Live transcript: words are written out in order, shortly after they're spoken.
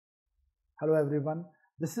Hello everyone.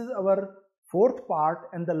 This is our fourth part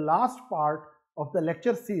and the last part of the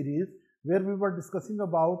lecture series where we were discussing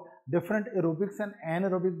about different aerobics and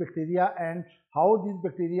anaerobic bacteria and how these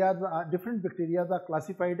different bacteria are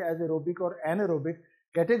classified as aerobic or anaerobic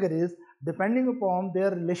categories depending upon their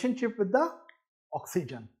relationship with the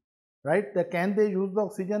oxygen, right? Can they use the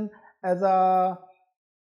oxygen as a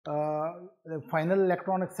final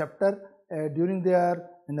electron acceptor during their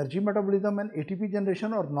energy metabolism and ATP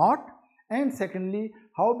generation or not? And secondly,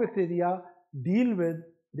 how bacteria deal with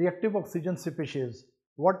reactive oxygen species.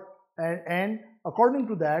 And according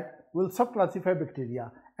to that, we'll subclassify bacteria.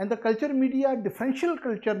 And the culture media, differential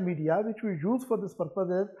culture media, which we use for this purpose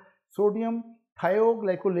is sodium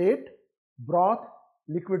thioglycolate broth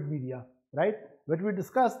liquid media, right? But we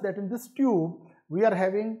discussed that in this tube, we are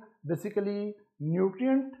having basically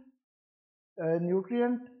nutrient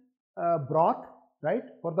broth, right,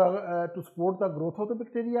 for the to support the growth of the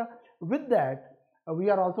bacteria. With that, we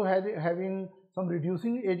are also having some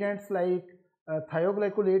reducing agents like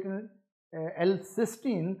thioglycolate and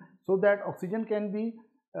L-cysteine, so that oxygen can be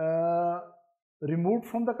removed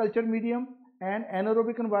from the culture medium and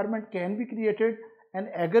anaerobic environment can be created, and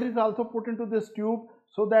agar is also put into this tube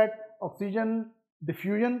so that oxygen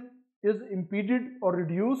diffusion is impeded or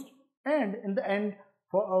reduced, and in the end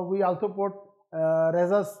we also put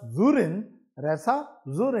rasazurin as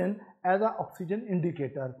an oxygen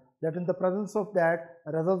indicator, that in the presence of that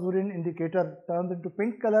rasazurin indicator turns into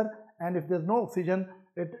pink color, and if there is no oxygen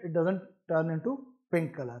it doesn't turn into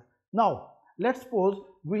pink color. Now let's suppose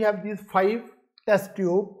we have these 5 test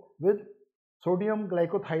tube with sodium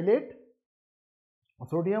thioglycolate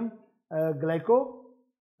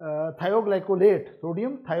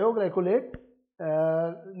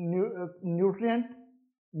nutrient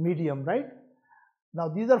medium, right? Now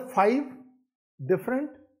these are 5 different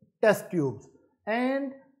test tubes,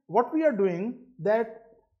 and what we are doing that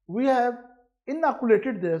we have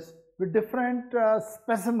inoculated this with different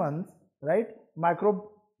specimens, right,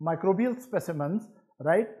 microbial specimens,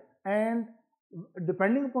 right, and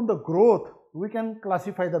depending upon the growth we can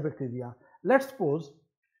classify the bacteria. Let's suppose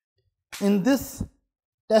in this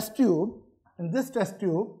test tube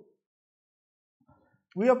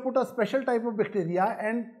we have put a special type of bacteria,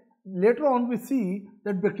 and later on we see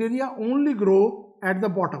that bacteria only grow at the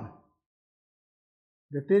bottom.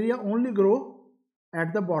 Bacteria only grow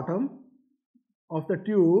at the bottom of the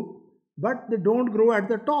tube, but they don't grow at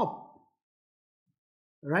the top,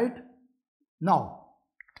 right? Now,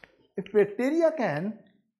 if bacteria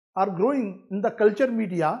are growing in the culture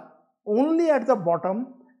media only at the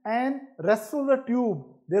bottom and rest of the tube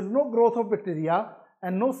there is no growth of bacteria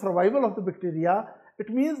and no survival of the bacteria, it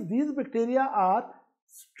means these bacteria are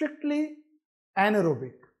strictly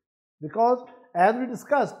anaerobic, because as we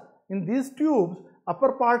discussed in these tubes,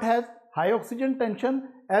 upper part has high oxygen tension.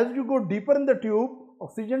 As you go deeper in the tube,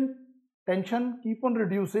 oxygen tension keep on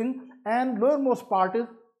reducing, and lowermost part is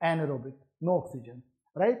anaerobic, no oxygen,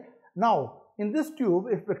 right? Now in this tube,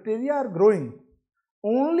 if bacteria are growing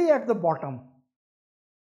only at the bottom,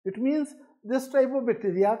 it means this type of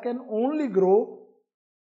bacteria can only grow,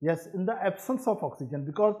 yes, in the absence of oxygen,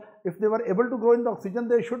 because if they were able to grow in the oxygen,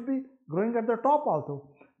 they should be growing at the top also.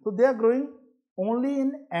 So they are growing only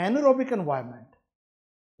in anaerobic environment,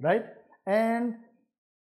 right? And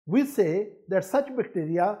we say that such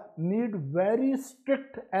bacteria need very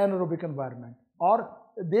strict anaerobic environment, or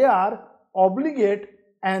they are obligate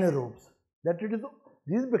anaerobes, that it is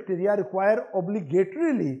these bacteria require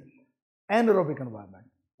obligatorily anaerobic environment.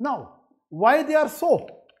 Now why they are so?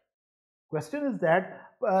 Question is that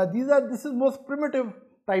this is most primitive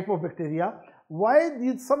type of bacteria. Why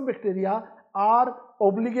some bacteria are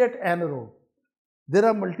obligate anaerobe? There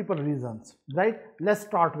are multiple reasons, right? Let's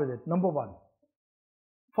start with it. Number 1,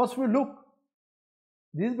 first we look,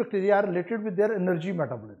 these bacteria are related with their energy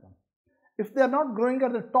metabolism. If they are not growing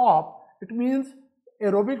at the top, it means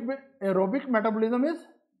aerobic metabolism is,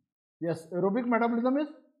 yes, aerobic metabolism is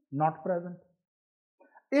not present.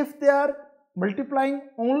 If they are multiplying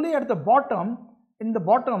only at the bottom,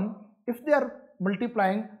 if they are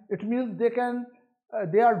multiplying, it means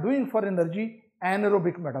they are doing for energy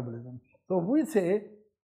anaerobic metabolism. So we say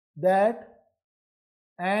that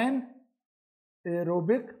anaerobic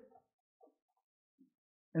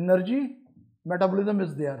energy metabolism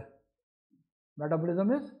is there.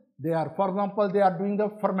 For example, they are doing the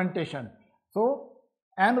fermentation, so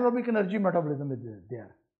anaerobic energy metabolism is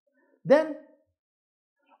there. Then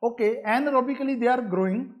okay, anaerobically they are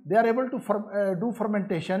growing, they are able to do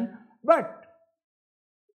fermentation, but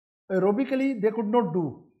aerobically they could not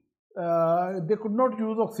do. They could not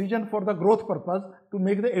use oxygen for the growth purpose to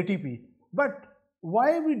make the ATP. But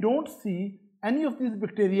why we don't see any of these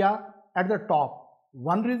bacteria at the top?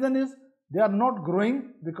 One reason is they are not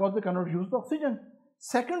growing because they cannot use the oxygen.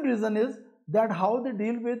 Second reason is that how they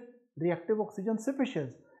deal with reactive oxygen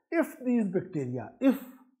species. If these bacteria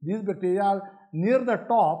are near the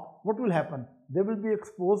top, what will happen? They will be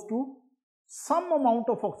exposed to some amount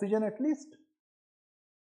of oxygen at least,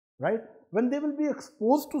 right? When they will be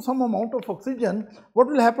exposed to some amount of oxygen, what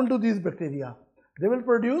will happen to these bacteria? They will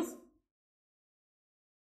produce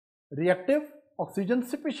reactive oxygen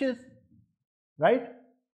species, right?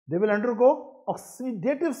 They will undergo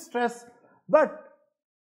oxidative stress, but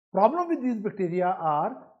problem with these bacteria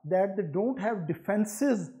are that they don't have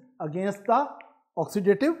defenses against the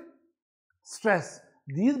oxidative stress.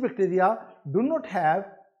 These bacteria do not have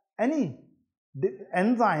any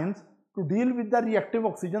enzymes to deal with the reactive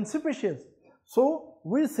oxygen species. So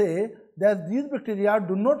we say that these bacteria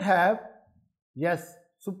do not have, yes,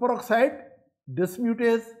 superoxide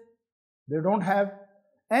dismutase, they don't have,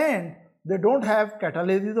 and they don't have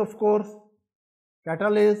catalases, of course,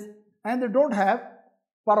 catalase, and they don't have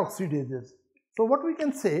peroxidases. So what we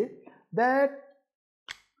can say that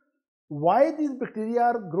why these bacteria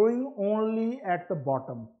are growing only at the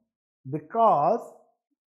bottom? Because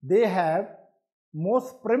they have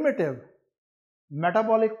most primitive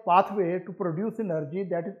metabolic pathway to produce energy,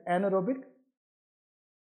 that is anaerobic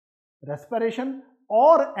respiration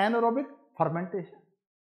or anaerobic fermentation,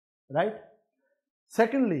 right?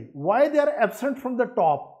 Secondly, why they are absent from the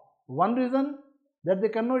top? One reason that they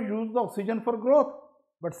cannot use the oxygen for growth,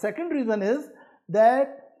 but second reason is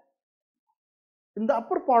that in the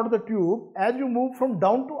upper part of the tube, as you move from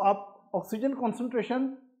down to up, oxygen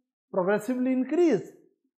concentration progressively increase,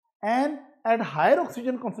 and at higher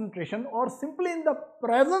oxygen concentration or simply in the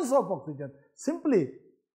presence of oxygen, simply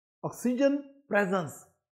oxygen presence,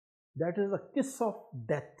 that is a kiss of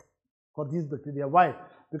death for these bacteria. Why?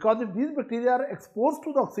 Because if these bacteria are exposed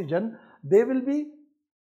to the oxygen, there will be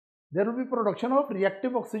production of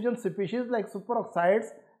reactive oxygen species like superoxides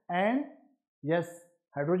and, yes,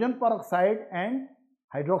 hydrogen peroxide and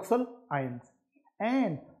hydroxyl ions,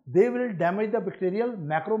 and they will damage the bacterial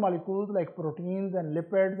macromolecules like proteins and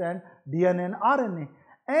lipids and DNA and RNA,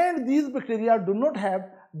 and these bacteria do not have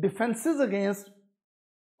defenses against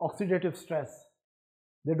oxidative stress.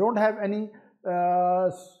 They don't have any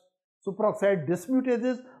superoxide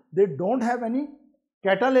dismutases, they don't have any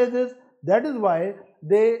catalases. That is why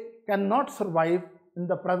they cannot survive in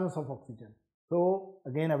the presence of oxygen. So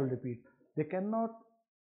again I will repeat, they cannot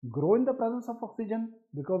grow in the presence of oxygen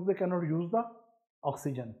because they cannot use the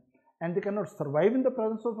oxygen, and they cannot survive in the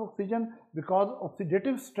presence of oxygen because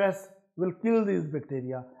oxidative stress will kill these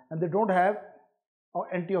bacteria, and they don't have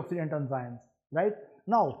antioxidant enzymes, right?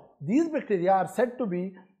 Now these bacteria are said to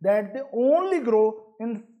be that they only grow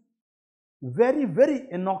in very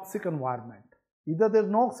anoxic environment. Either there is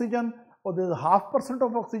no oxygen, or there is 0.5%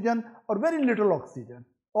 of oxygen, or very little oxygen,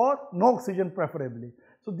 or no oxygen preferably.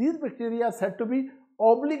 So these bacteria are said to be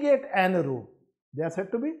obligate anaerobe. They are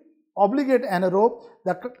said to be obligate anaerobe.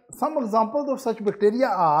 Some examples of such bacteria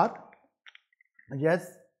are,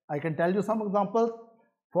 yes, I can tell you some examples.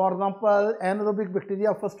 For example, anaerobic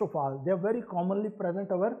bacteria, first of all, they are very commonly present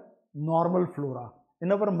in our normal flora.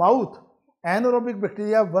 In our mouth, anaerobic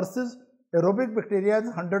bacteria versus aerobic bacteria is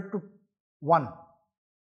 100 to 1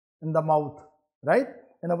 in the mouth, right?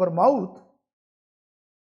 In our mouth,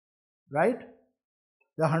 right?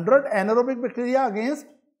 The 100 anaerobic bacteria against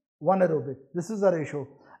 1 aerobic. This is the ratio.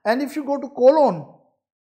 And if you go to colon,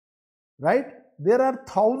 right, there are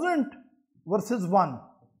 1000 versus 1.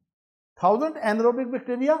 1000 anaerobic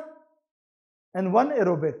bacteria and 1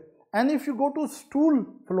 aerobic. And if you go to stool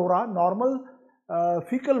flora, normal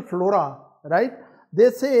fecal flora, right, they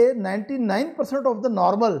say 99% of the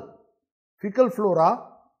normal fecal flora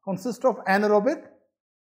consists of anaerobic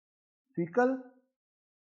fecal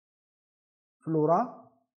flora.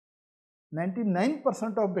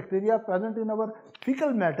 99% of bacteria present in our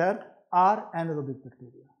fecal matter are anaerobic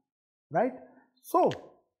bacteria, right? So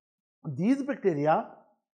these bacteria,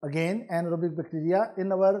 again anaerobic bacteria, in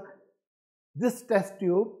this test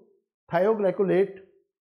tube, thioglycolate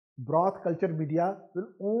broth culture media will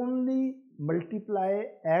only multiply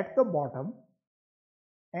at the bottom,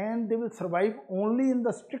 and they will survive only in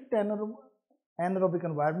the strict anaerobic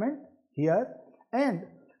environment here. And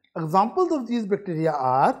examples of these bacteria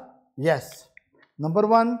are, yes, number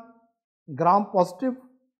 1, gram-positive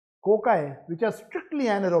cocci, which are strictly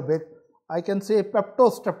anaerobic. I can say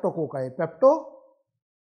peptostreptococci,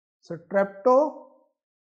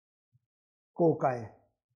 peptostreptococci.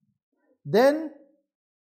 Then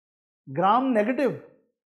gram-negative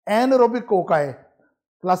anaerobic cocci,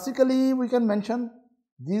 Classically, we can mention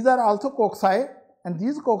these are also cocci, and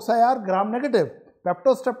these cocci are gram-negative.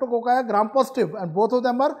 Peptostreptococci are gram-positive, and both of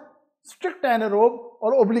them are strict anaerobe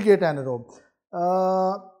or obligate anaerobe.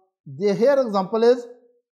 The here example is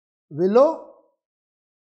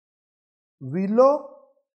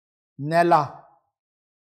Villoonella.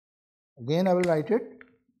 Again, I will write it.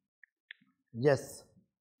 Yes.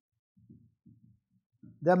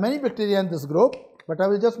 There are many bacteria in this group, but I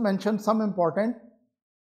will just mention some important.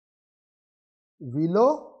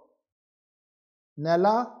 Villoonella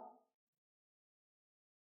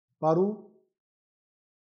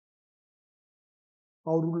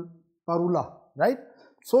parula, right?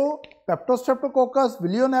 So, Peptostreptococcus,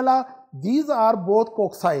 Villoonella, these are both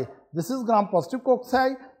cocci. This is gram-positive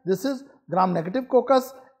cocci, this is gram-negative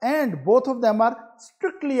coccus, and both of them are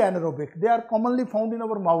strictly anaerobic. They are commonly found in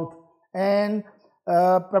our mouth, and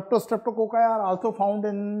Peptostreptococci are also found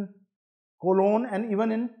in colon and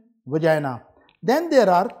even in vagina. Then there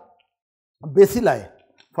are bacilli.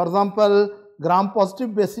 For example, gram-positive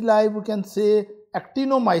bacilli, we can say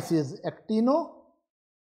actinomyces.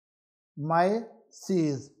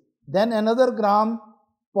 Then another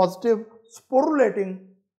gram-positive sporulating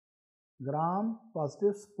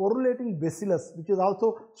bacillus, which is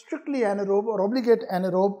also strictly anaerobe or obligate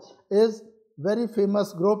anaerobe, is very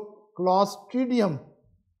famous group, Clostridia.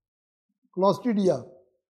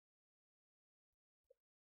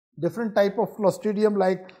 Different type of Clostridium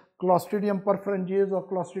like Clostridium perfringens or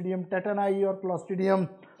Clostridium tetani or Clostridium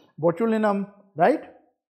botulinum, right?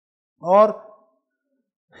 Or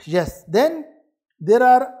yes, then there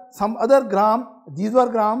are some other these were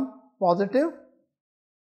gram-positive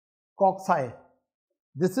cocci.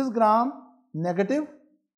 This is gram-negative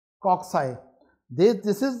cocci.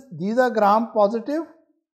 These are gram-positive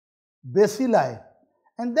bacilli.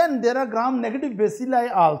 And then there are gram-negative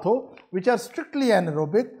bacilli also, which are strictly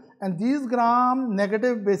anaerobic. And these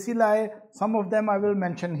gram-negative bacilli, some of them I will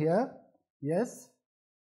mention here. Yes,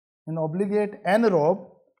 in obligate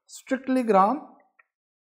anaerobe, strictly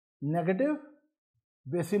gram-negative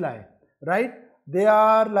bacilli, right? They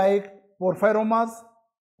are like porphyromas,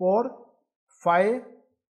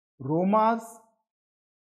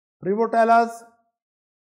 Privotellas,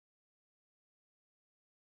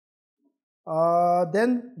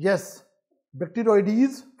 then yes,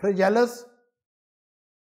 Bacteroides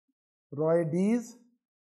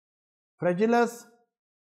fragilis,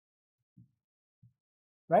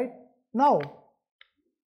 right? Now,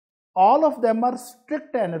 all of them are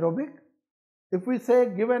strict anaerobic. If we say,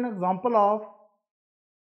 give an example of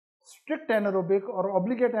strict anaerobic or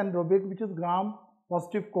obligate anaerobic, which is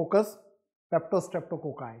gram-positive coccus,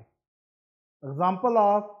 Peptostreptococci. Example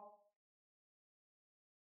of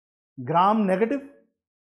gram-negative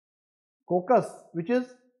coccus, which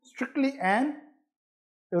is strictly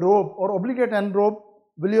anaerobe or obligate anaerobe,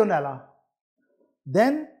 Villoonella.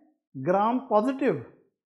 Then gram-positive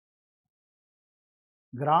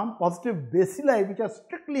bacilli, which are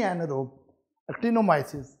strictly anaerobe,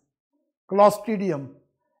 actinomyces, Clostridium.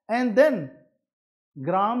 And then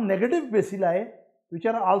gram-negative bacilli, which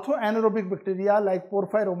are also anaerobic bacteria like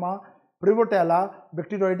Porphyroma, Privotella,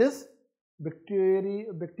 Bacteroides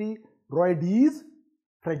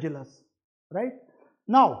fragilis, right?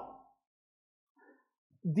 Now,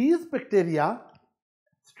 these bacteria,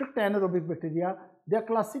 strict anaerobic bacteria, they are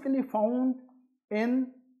classically found in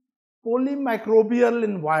polymicrobial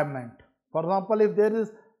environment. For example, if there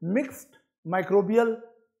is mixed microbial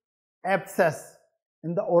abscess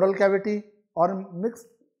in the oral cavity or mixed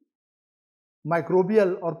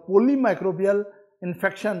microbial or polymicrobial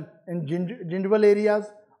infection in gingival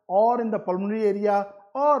areas or in the pulmonary area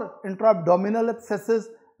or intra-abdominal abscesses,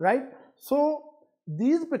 right? So,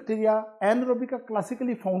 these bacteria anaerobic are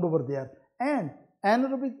classically found over there, and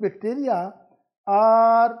anaerobic bacteria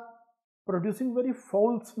are producing very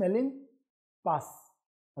foul smelling pus,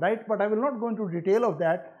 right? But I will not go into detail of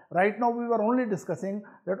that. Right now we were only discussing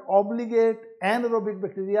that obligate anaerobic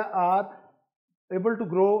bacteria are able to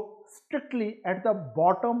grow strictly at the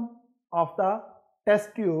bottom of the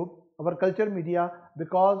test tube, our culture media,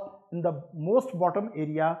 because in the most bottom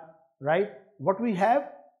area, right, what we have?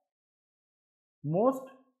 Most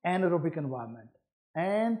anaerobic environment,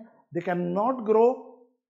 and they cannot grow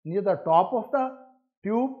near the top of the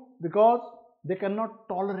tube because they cannot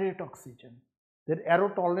tolerate oxygen. Their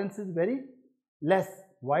aerotolerance is very less.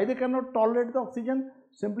 Why they cannot tolerate the oxygen?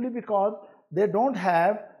 Simply because they don't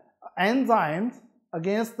have enzymes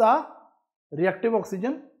against the reactive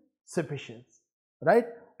oxygen species, right?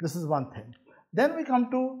 This is one thing. Then we come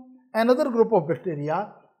to another group of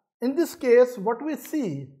bacteria. In this case, what we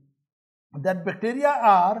see, that bacteria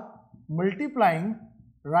are multiplying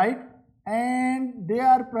right? And they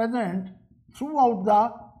are present throughout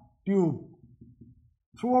the tube,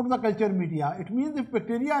 throughout the culture media. It means if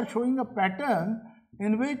bacteria are showing a pattern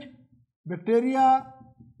in which bacteria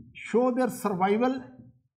show their survival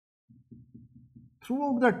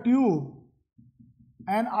throughout the tube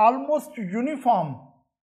and almost uniform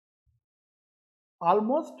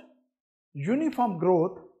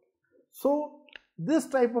growth. So this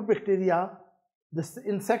type of bacteria, this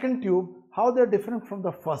in second tube, how they are different from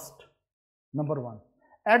the first? Number one,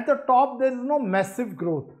 at the top there is no massive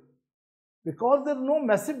growth. Because there is no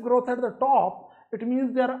massive growth at the top, it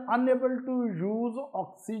means they are unable to use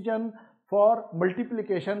oxygen for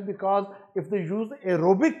multiplication, because if they use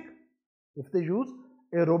aerobic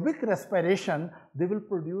respiration, they will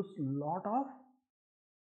produce lot of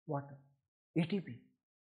what? ATP,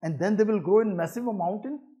 and then they will grow in massive amount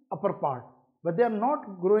in upper part. But they are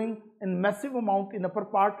not growing in massive amount in upper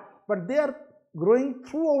part, but they are growing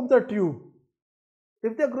throughout the tube.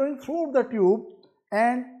 If they are growing throughout the tube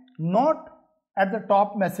and not at the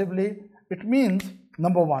top massively, it means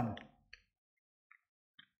number one,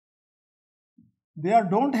 they are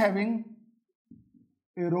don't having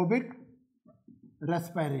aerobic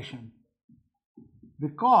respiration.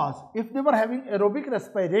 Because if they were having aerobic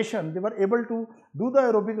respiration, they were able to do the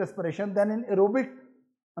aerobic respiration, then in aerobic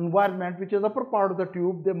environment, which is upper part of the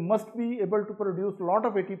tube, they must be able to produce a lot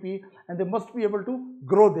of ATP and they must be able to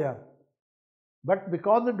grow there. But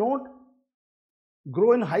because they don't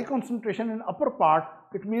grow in high concentration in upper part,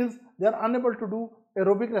 it means they are unable to do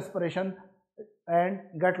aerobic respiration and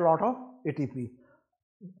get a lot of ATP.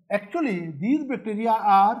 Actually, these bacteria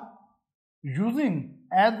are using,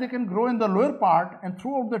 as they can grow in the lower part and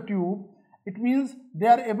throughout the tube, it means they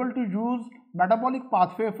are able to use metabolic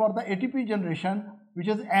pathway for the ATP generation, which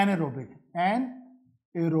is anaerobic and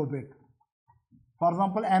aerobic. For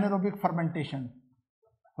example, anaerobic fermentation,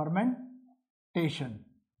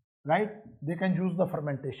 right? They can use the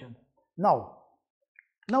fermentation. Now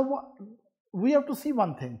we have to see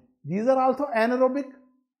one thing. These are also anaerobic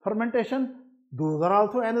fermentation. Those are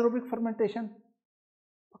also anaerobic fermentation.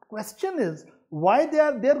 The question is, why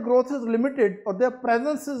their growth is limited, or their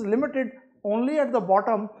presence is limited only at the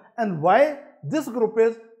bottom, and why this group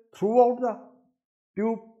is throughout the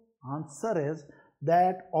tube? Answer is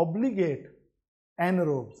that obligate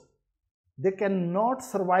anaerobes, they cannot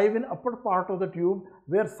survive in upper part of the tube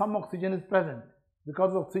where some oxygen is present,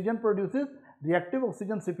 because oxygen produces reactive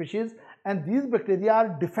oxygen species, and these bacteria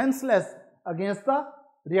are defenseless against the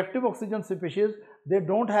reactive oxygen species. They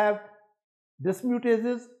don't have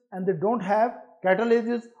dismutases and they don't have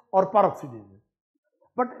catalases or peroxidases.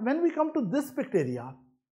 But when we come to this bacteria,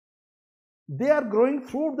 they are growing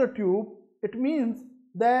through the tube. It means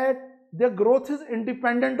that their growth is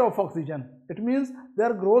independent of oxygen. It means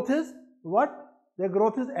their growth is what? Their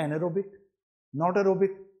growth is anaerobic, not aerobic.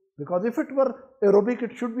 Because if it were aerobic,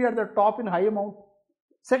 it should be at the top in high amount.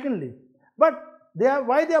 Secondly, but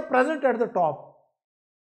why they are present at the top?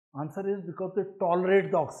 Answer is because they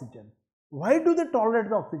tolerate the oxygen. Why do they tolerate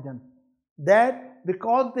the oxygen? That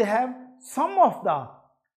because they have some of the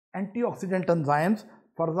antioxidant enzymes.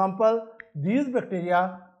 For example, these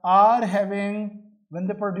bacteria are having, when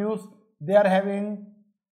they produce, they are having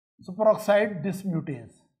superoxide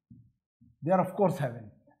dismutase. They are of course having.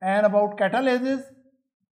 And about catalases,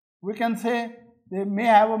 we can say they may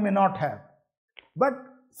have or may not have. But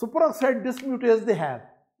superoxide dismutase they have.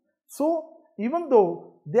 So even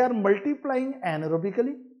though they are multiplying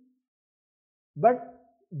anaerobically, but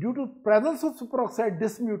due to presence of superoxide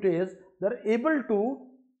dismutase, they are able to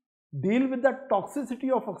deal with the toxicity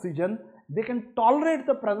of oxygen. They can tolerate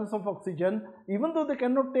the presence of oxygen, even though they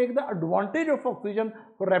cannot take the advantage of oxygen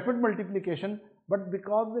for rapid multiplication, but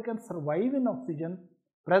because they can survive in oxygen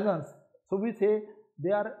presence, so we say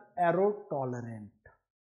they are aerotolerant.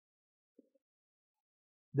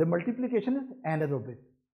 Their multiplication is anaerobic.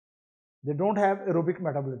 They don't have aerobic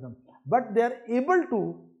metabolism, but they are able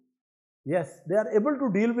to, yes, they are able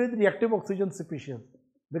to deal with reactive oxygen species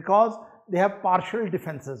because they have partial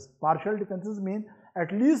defenses. Partial defenses mean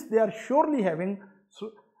at least they are surely having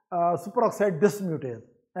superoxide dismutase,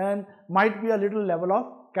 and might be a little level of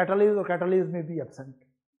catalase, or catalase may be absent,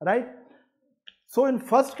 right? So in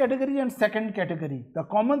first category and second category, the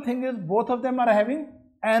common thing is both of them are having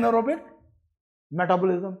anaerobic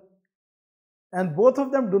metabolism, and both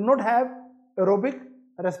of them do not have aerobic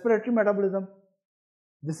respiratory metabolism.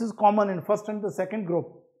 This is common in first and the second group.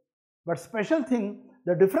 But special thing,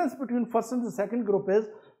 the difference between first and the second group is,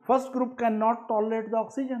 first group cannot tolerate the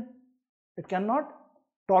oxygen. It cannot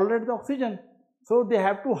tolerate the oxygen. So they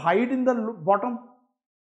have to hide in the bottom,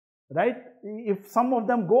 right? If some of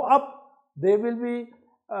them go up, they will be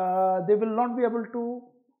they will not be able to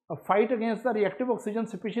fight against the reactive oxygen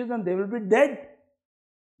species, and they will be dead.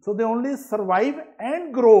 So they only survive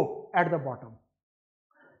and grow at the bottom.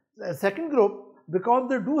 The second group, because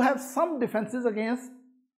they do have some defenses against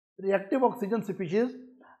reactive oxygen species,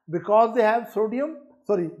 because they have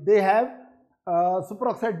they have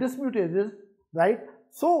superoxide dismutases, right?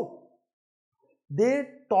 So they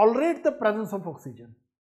tolerate the presence of oxygen.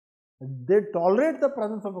 They tolerate the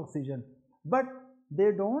presence of oxygen, but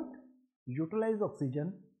they don't utilize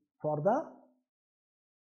oxygen for the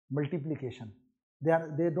multiplication.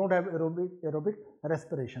 They don't have aerobic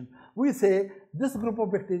respiration. We say this group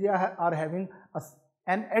of bacteria are having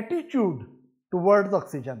an attitude towards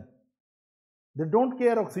oxygen. They don't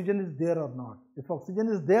care oxygen is there or not. If oxygen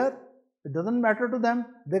is there, it doesn't matter to them,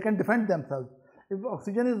 they can defend themselves. If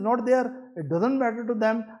oxygen is not there, it doesn't matter to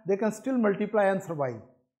them, they can still multiply and survive.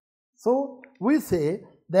 So we say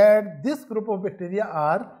that this group of bacteria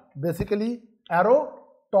are basically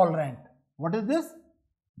aerotolerant. What is this?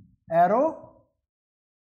 Aerotolerant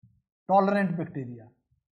bacteria.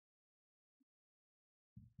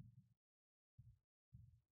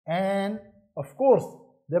 And of course,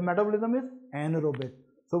 their metabolism is anaerobic.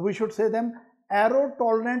 So we should say them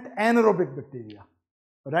aerotolerant anaerobic bacteria,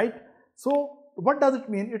 right? So what does it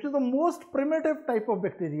mean? It is the most primitive type of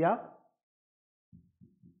bacteria,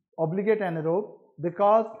 obligate anaerobe,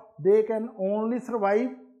 because they can only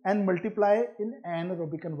survive and multiply in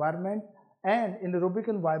anaerobic environment, and in aerobic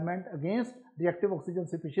environment against reactive oxygen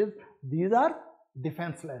species, these are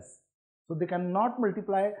defenseless. So they cannot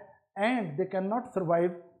multiply and they cannot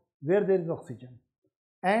survive where there is oxygen.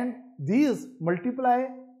 And these multiply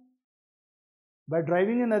by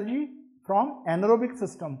driving energy from anaerobic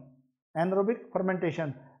system, anaerobic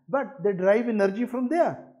fermentation, but they derive energy from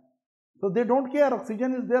there. So they don't care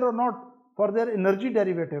oxygen is there or not for their energy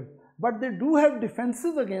derivative, but they do have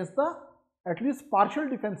defenses against the, at least partial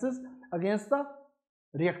defenses against the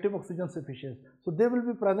reactive oxygen species. So they will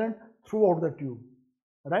be present throughout the tube,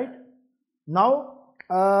 right? Now,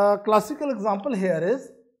 classical example here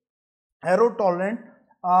is aerotolerant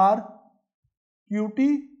or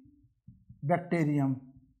Cutibacterium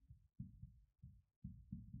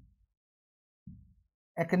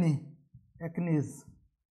acnes.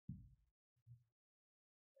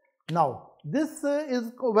 Now, this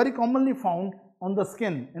is very commonly found on the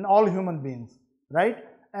skin in all human beings, right?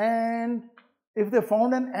 And if they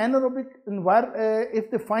found an anaerobic environment, if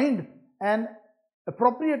they find an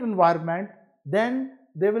appropriate environment, then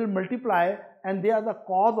they will multiply, and they are the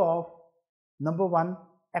cause of, number one,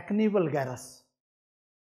 acne vulgaris.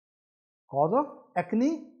 Cause of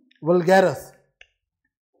acne vulgaris.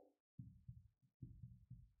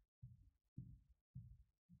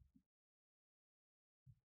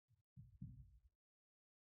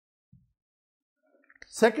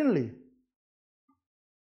 Secondly,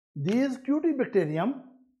 these Cutibacterium,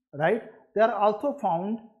 right, they are also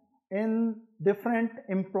found in different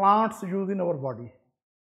implants used in our body,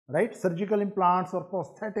 right? Surgical implants or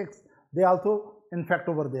prosthetics, they also infect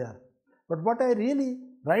over there. But what I really,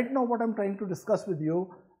 right now, what I'm trying to discuss with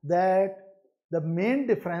you, that the main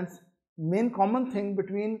difference, main common thing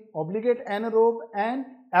between obligate anaerobe and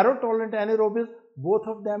aerotolerant anaerobe is both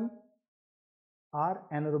of them are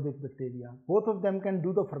anaerobic bacteria. Both of them can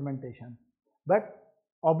do the fermentation, but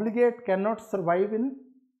obligate cannot survive in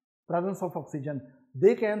presence of oxygen.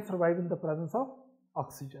 They can survive in the presence of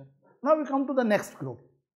oxygen. Now we come to the next group.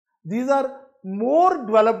 These are more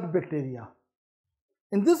developed bacteria.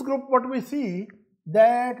 In this group, what we see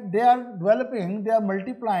that they are developing, they are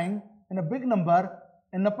multiplying in a big number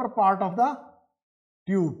in the upper part of the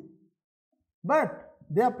tube, but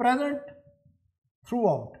they are present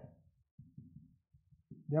throughout.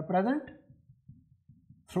 They are present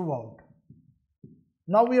throughout.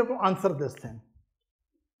 Now we have to answer this thing.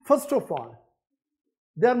 First of all,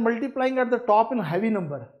 they are multiplying at the top in heavy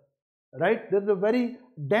number, right? There is a very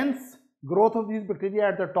dense growth of these bacteria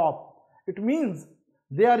at the top. It means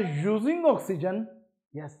they are using oxygen,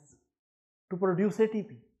 yes, to produce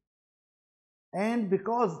ATP. And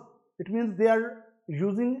because it means they are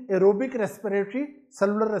using aerobic respiratory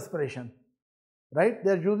cellular respiration, right?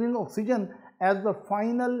 They are using oxygen as the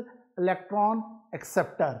final electron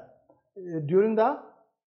acceptor during the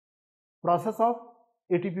process of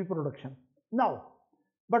ATP production. Now,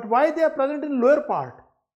 but why they are present in lower part?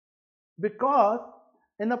 Because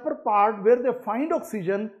in upper part where they find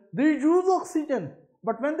oxygen, they use oxygen.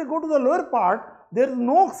 But when they go to the lower part, there is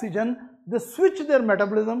no oxygen, they switch their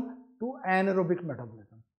metabolism to anaerobic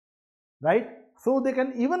metabolism, right? So they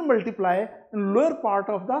can even multiply in lower part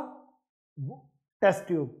of the test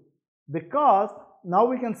tube, because now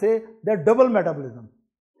we can say they're double metabolism.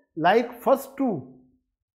 like first two,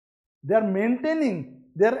 they are maintaining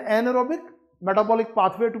their anaerobic metabolic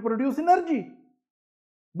pathway to produce energy.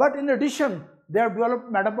 But in addition, they have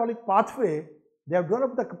developed metabolic pathway, they have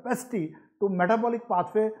developed the capacity to metabolic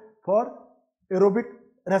pathway for aerobic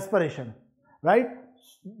respiration, right?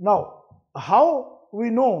 Now, how we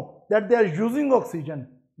know that they are using oxygen?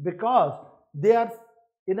 Because they are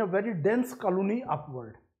in a very dense colony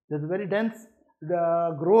upward. There is very dense,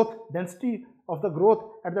 the growth, density of the growth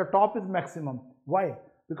at the top is maximum. Why?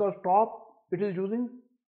 Because top it is using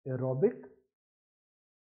aerobic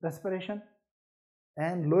respiration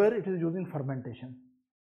and lower it is using fermentation,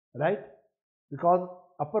 right? Because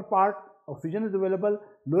upper part oxygen is available,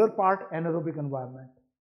 lower part anaerobic environment,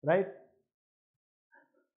 right?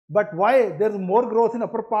 But why there is more growth in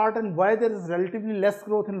upper part and why there is relatively less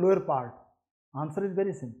growth in lower part? Answer is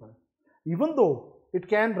very simple. Even though it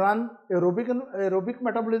can run aerobic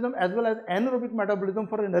metabolism as well as anaerobic metabolism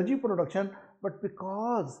for energy production, but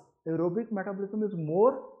because aerobic metabolism is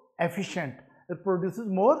more efficient, it produces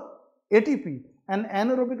more ATP, and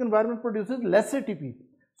anaerobic environment produces less ATP.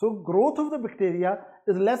 So growth of the bacteria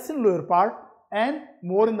is less in lower part and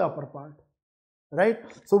more in the upper part, right?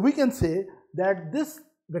 So we can say that this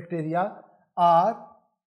bacteria are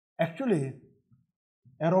actually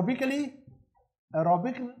aerobic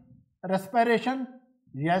respiration,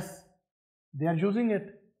 yes, they are using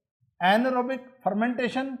it. Anaerobic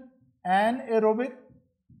fermentation, anaerobic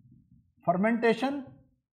fermentation,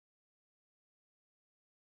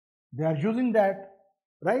 they are using that,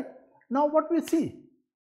 right? Now what we see,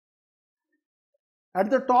 at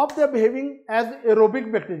the top they are behaving as aerobic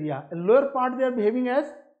bacteria, in lower part they are behaving as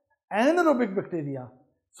anaerobic bacteria.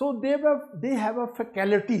 So they have a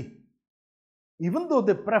facility, even though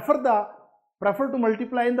they prefer to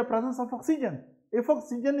multiply in the presence of oxygen. If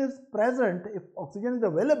oxygen is present, if oxygen is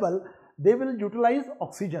available, they will utilize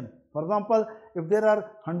oxygen. For example, if there are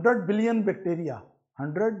 100 billion bacteria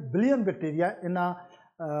in a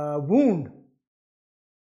wound,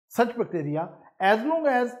 such bacteria, as long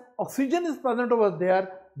as oxygen is present over there,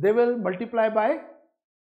 they will multiply by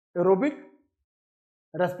aerobic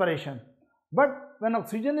respiration. But when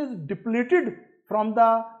oxygen is depleted from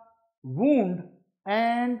the wound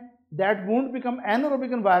and that wound become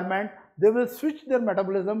anaerobic environment, they will switch their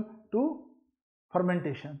metabolism to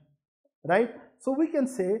fermentation, right? So we can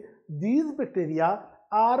say these bacteria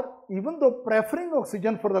are, even though preferring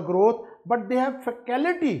oxygen for the growth, but they have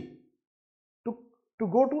faculty to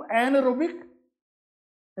go to anaerobic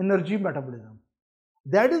energy metabolism.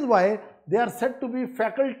 That is why they are said to be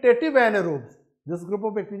facultative anaerobes. This group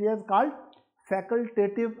of bacteria is called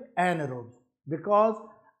facultative anaerobes, because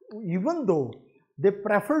even though they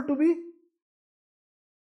prefer to be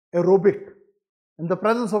aerobic in the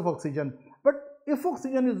presence of oxygen, but if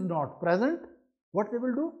oxygen is not present, what they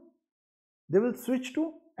will do? They will switch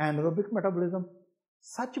to anaerobic metabolism.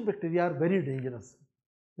 Such bacteria are very dangerous.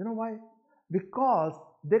 You know why? Because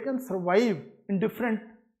they can survive in different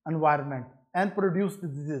environment and produce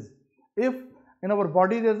diseases. If in our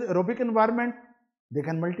body there is aerobic environment, they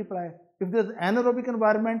can multiply. If there is anaerobic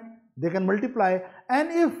environment, they can multiply.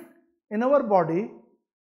 And if in our body,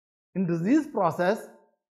 in disease process,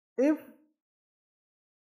 if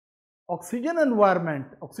oxygen environment,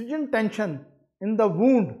 oxygen tension in the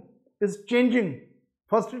wound is changing,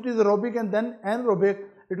 first it is aerobic and then anaerobic,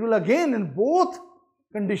 it will again, in both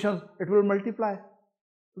conditions, it will multiply.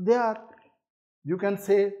 They are, you can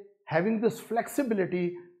say, having this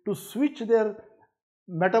flexibility to switch their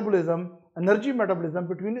metabolism, energy metabolism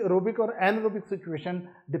between aerobic or anaerobic situation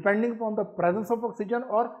depending upon the presence of oxygen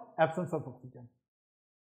or absence of oxygen.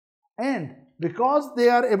 And because they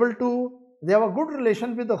are able to, they have a good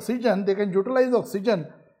relation with oxygen, they can utilize oxygen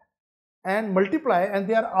and multiply, and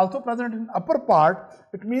they are also present in upper part.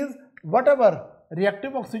 It means whatever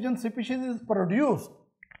reactive oxygen species is produced,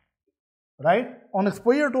 right, on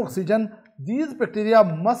exposure to oxygen, these bacteria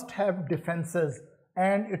must have defenses,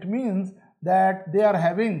 and it means that they are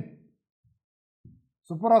having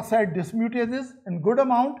superoxide dismutases in good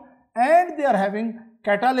amount and they are having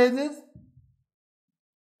catalases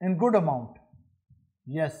in good amount.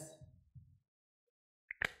 Yes,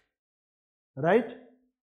 right?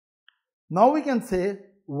 Now we can say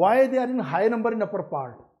why they are in high number in upper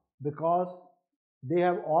part, because they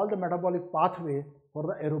have all the metabolic pathway for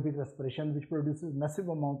the aerobic respiration, which produces massive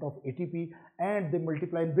amount of ATP, and they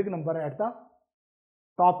multiply in big number at the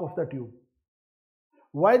top of the tube.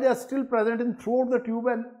 Why they are still present in throughout the tube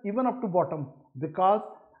and even up to bottom? Because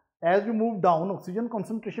as you move down, oxygen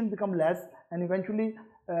concentration become less, and eventually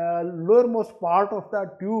lowermost part of the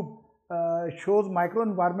tube shows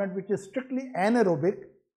microenvironment which is strictly anaerobic.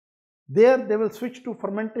 There they will switch to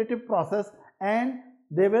fermentative process and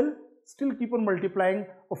they will still keep on multiplying,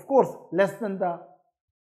 of course less than the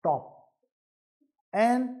top.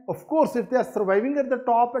 And of course if they are surviving at the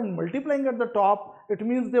top and multiplying at the top, it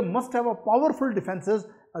means they must have a powerful defenses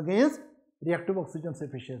against reactive oxygen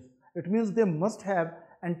species. It means they must have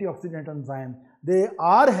antioxidant enzyme. They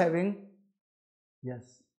are having,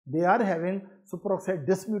 yes, they are having superoxide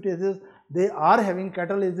dismutases, they are having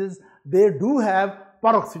catalases, they do have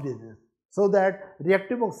peroxidases, so that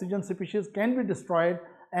reactive oxygen species can be destroyed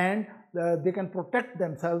and they can protect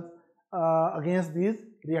themselves against these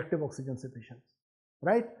reactive oxygen species,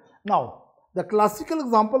 right? Now, the classical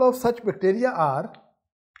example of such bacteria are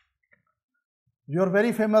your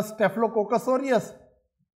very famous Staphylococcus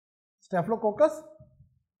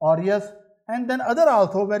aureus, and then other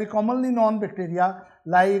also very commonly known bacteria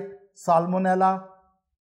like Salmonella,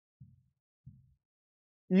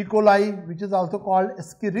 E. coli, which is also called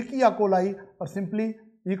Escherichia coli or simply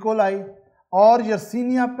E. coli, or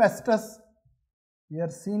Yersinia pestis,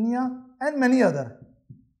 and many other.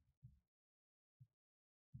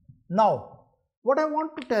 Now, what I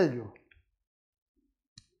want to tell you,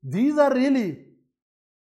 these are really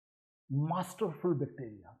masterful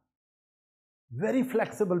bacteria, very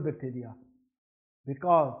flexible bacteria,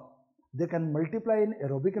 because they can multiply in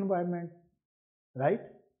aerobic environment, right?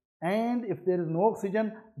 And if there is no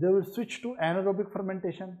oxygen, they will switch to anaerobic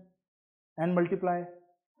fermentation and multiply.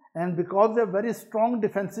 And because they have very strong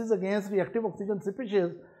defenses against reactive oxygen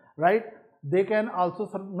species, right, they can also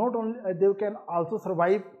not only they can also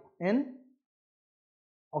survive in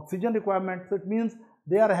oxygen requirement. So it means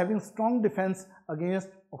they are having strong defense against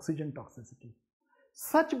oxygen toxicity.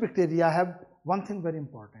 Such bacteria have one thing very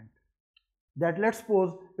important, that let's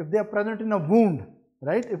suppose if they are present in a wound,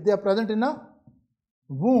 right, if they are present in a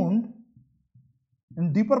wound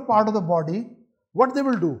in deeper part of the body, what they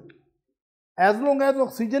will do? As long as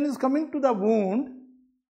oxygen is coming to the wound,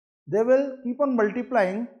 they will keep on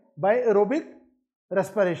multiplying by aerobic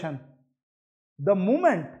respiration. The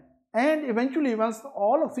moment and eventually once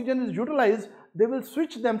all oxygen is utilized, they will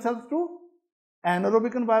switch themselves to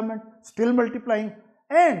anaerobic environment, still multiplying.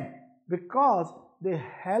 And because they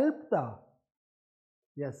help the,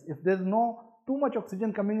 yes, if there is no too much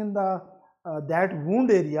oxygen coming in the that wound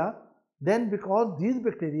area, then because these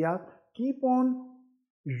bacteria keep on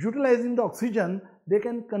utilizing the oxygen, they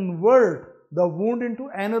can convert the wound into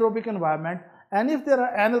anaerobic environment, and if there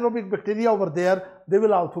are anaerobic bacteria over there, they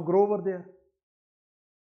will also grow over there.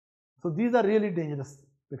 So these are really dangerous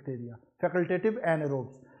bacteria, facultative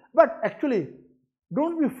anaerobes. But actually,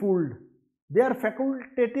 don't be fooled, they are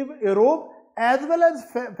facultative aerobe as well as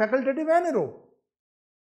facultative anaerobe.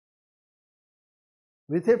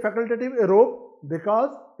 We say facultative aerobe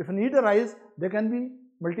because if need arise, they can be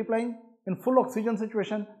multiplying in full oxygen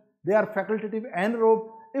situation. They are facultative anaerobe.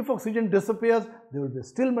 If oxygen disappears, they will be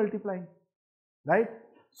still multiplying, right?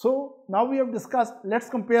 So now we have discussed, let's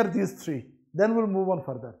compare these three, then we'll move on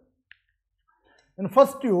further. In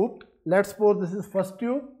first tube, let's suppose this is first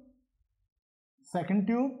tube, second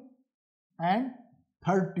tube and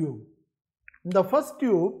third tube. In the first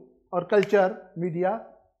tube or culture media,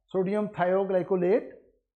 sodium thioglycolate,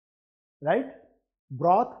 right,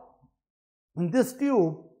 broth. In this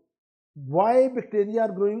tube, why bacteria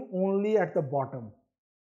are growing only at the bottom?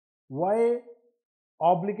 Why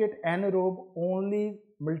obligate anaerobe only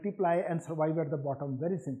multiply and survive at the bottom?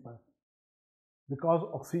 Very simple. Because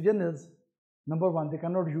oxygen is, number one, they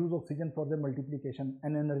cannot use oxygen for their multiplication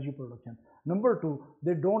and energy production. Number two,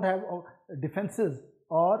 they don't have defenses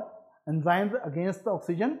or enzymes against the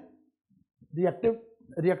oxygen,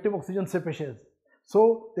 reactive oxygen species.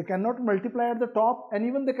 So they cannot multiply at the top, and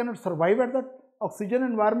even they cannot survive at the oxygen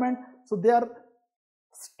environment. So they are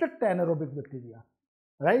strict anaerobic bacteria,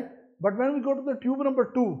 right? But when we go to the tube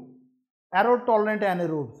number 2, aero-tolerant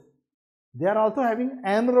anaerobes, they are also having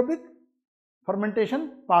anaerobic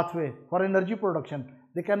fermentation pathway for energy production.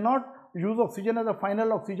 They cannot use oxygen as a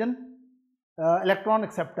final oxygen electron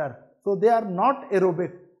acceptor. So they are not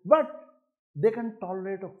aerobic, but they can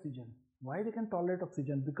tolerate oxygen. Why they can tolerate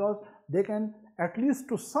oxygen? Because they can at least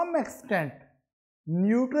to some extent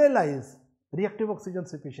neutralize reactive oxygen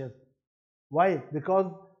species. Why?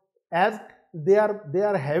 Because as they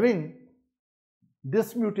are having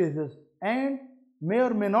dismutases and may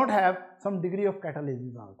or may not have some degree of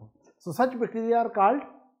catalysis also. So such bacteria are called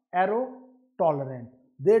aero-tolerant.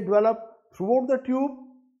 They develop throughout the tube,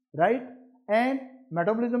 right? And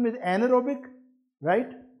metabolism is anaerobic,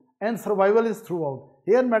 right? And survival is throughout.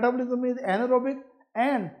 Here metabolism is anaerobic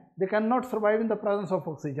and they cannot survive in the presence of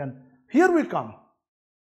oxygen. Here we come.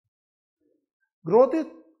 Growth is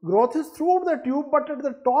growth is throughout the tube, but at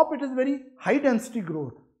the top it is very high density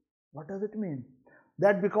growth. What does it mean?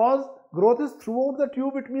 That because growth is throughout the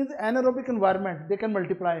tube, it means anaerobic environment, they can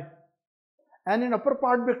multiply. And in upper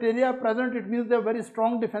part bacteria are present, it means they have very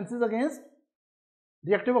strong defenses against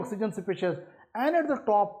reactive oxygen species. And at the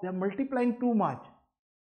top, they are multiplying too much.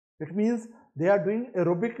 It means they are doing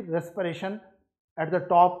aerobic respiration at the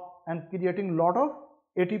top and creating a lot of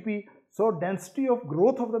ATP. So density of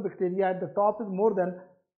growth of the bacteria at the top is more than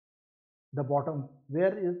the bottom,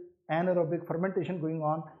 where is anaerobic fermentation going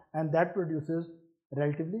on, and that produces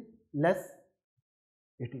relatively less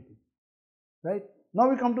ATP. Right? Now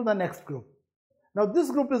we come to the next group. Now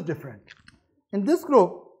this group is different. In this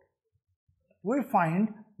group, we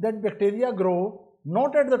find that bacteria grow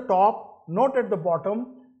not at the top, not at the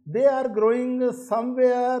bottom. They are growing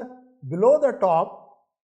somewhere below the top,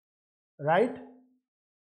 right?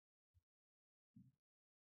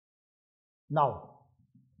 Now,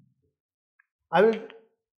 I will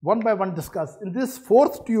one by one discuss. In this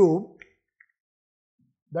fourth tube,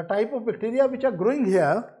 the type of bacteria which are growing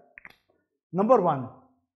here, number one,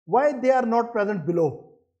 why they are not present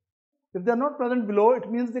below? If they are not present below, it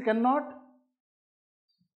means they cannot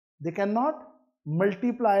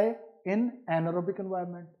multiply in anaerobic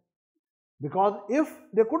environment. Because if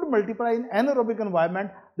they could multiply in anaerobic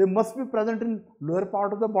environment, they must be present in lower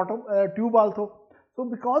part of the bottom tube also. So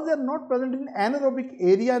because they are not present in anaerobic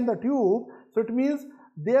area in the tube, so it means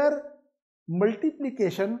their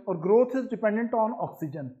multiplication or growth is dependent on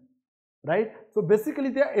oxygen, right? So basically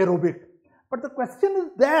they are aerobic. But the question is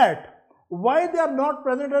that why they are not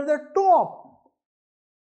present at the top?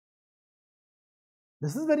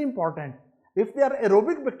 This is very important. If they are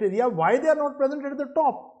aerobic bacteria, why they are not present at the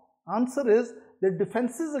top? Answer is the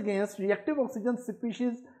defenses against reactive oxygen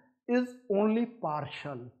species is only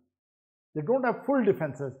partial. They don't have full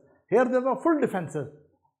defenses. Here there were full defenses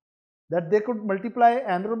that they could multiply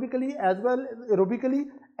anaerobically as well as aerobically,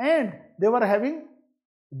 and they were having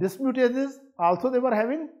dismutases, also they were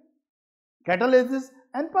having catalases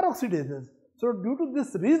and peroxidases. So due to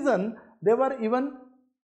this reason, they were even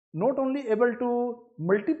not only able to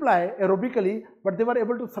multiply aerobically, but they were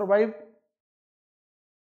able to survive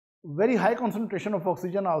very high concentration of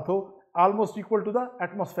oxygen also, almost equal to the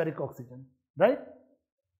atmospheric oxygen, right?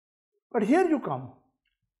 But here you come.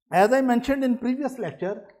 As I mentioned in previous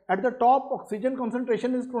lecture, at the top oxygen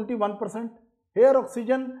concentration is 21%. Here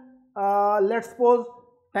oxygen, let's suppose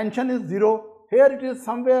tension is 0. Here it is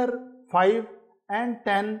somewhere 5 and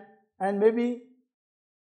 10 and maybe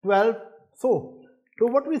 12. So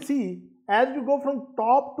what we see, as you go from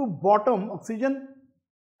top to bottom, oxygen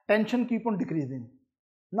tension keep on decreasing.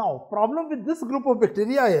 Now problem with this group of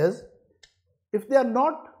bacteria is, if they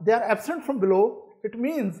are absent from below, it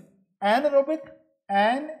means anaerobic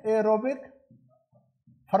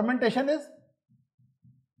fermentation is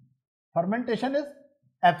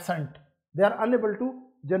absent. They are unable to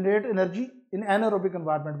generate energy in anaerobic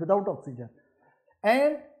environment without oxygen,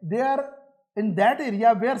 and they are in that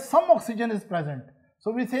area where some oxygen is present.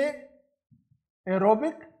 So we say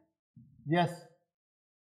aerobic, yes,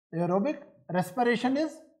 aerobic respiration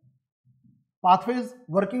is pathway is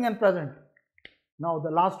working and present. Now the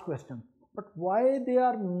last question, but why they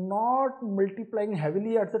are not multiplying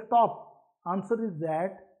heavily at the top? Answer is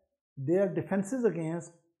that their defenses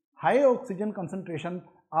against high oxygen concentration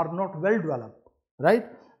are not well developed, right?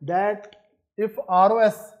 That if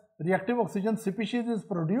ROS, reactive oxygen species, is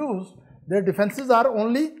produced, their defenses are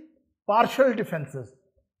only partial defenses.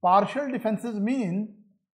 Partial defenses mean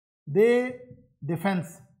they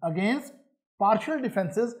defense against partial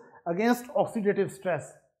defenses against oxidative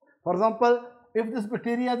stress. For example, if this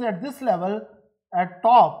bacteria is at this level at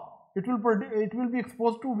top, it will be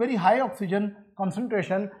exposed to very high oxygen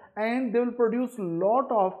concentration and they will produce lot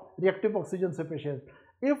of reactive oxygen species.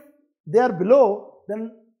 If they are below,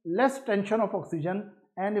 then less tension of oxygen,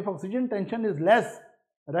 and if oxygen tension is less,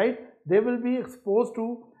 right, they will be exposed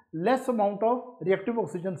to less amount of reactive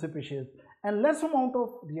oxygen species, and less amount of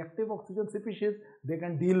reactive oxygen species they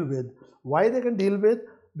can deal with. Why they can deal with?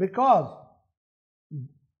 Because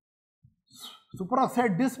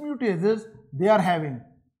superoxide dismutases they are having.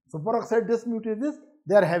 Superoxide dismutases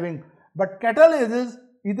they are having, but catalases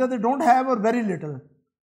either they don't have or very little.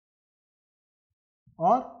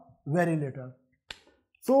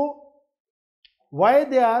 So why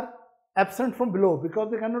they are absent from below? Because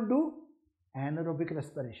they cannot do anaerobic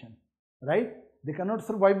respiration, right? They cannot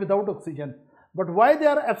survive without oxygen. But why they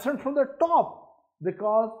are absent from the top?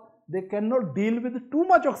 Because they cannot deal with too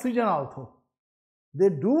much oxygen also. They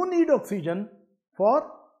do need oxygen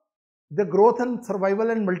for the growth and survival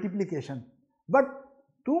and multiplication, but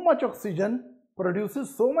too much oxygen produces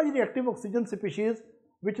so much reactive oxygen species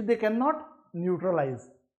which they cannot neutralize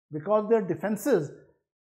because their defenses,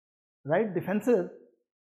 right, defenses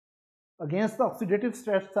against the oxidative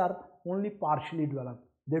stress are only partially developed.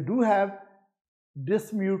 They do have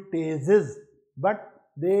dismutases, but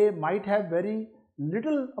they might have very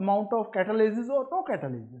little amount of catalases or no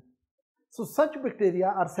catalases. So such bacteria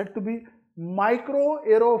are said to be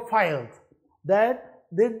microaerophiles, that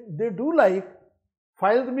they do like,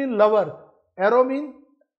 philes mean lover, aero mean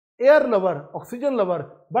air lover, oxygen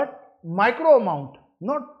lover, but micro amount,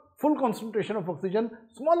 not full concentration of oxygen,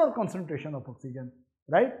 smaller concentration of oxygen,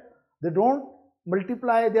 right? They don't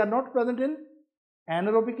multiply, they are not present in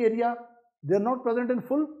anaerobic area, they are not present in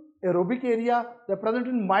full aerobic area, they are present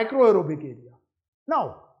in microaerobic area.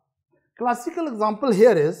 Now, classical example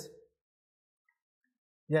here is,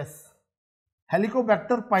 yes,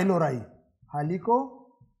 Helicobacter pylori.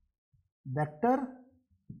 Helicobacter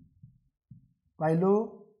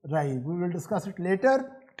pylori. We will discuss it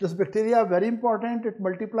later. This bacteria is very important. It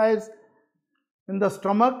multiplies in the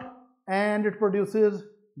stomach and it produces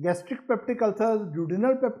gastric peptic ulcers,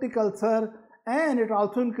 duodenal peptic ulcer, and it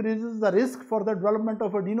also increases the risk for the development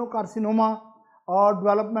of adenocarcinoma or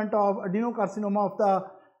development of adenocarcinoma of the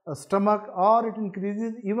stomach, or it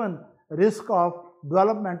increases even risk of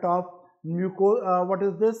development of what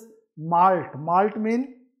is this? Malt. Malt means,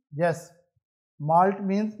 yes, malt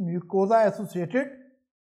means mucosa associated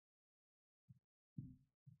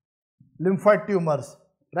lymphoid tumors,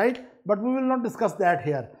 right? But we will not discuss that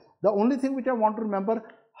here. The only thing which I want to remember,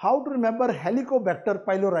 how to remember Helicobacter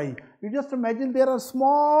pylori. You just imagine there are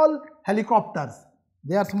small helicopters.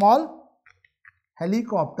 They are small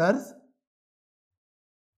helicopters,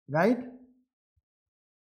 right?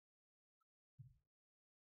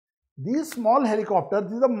 These small helicopters,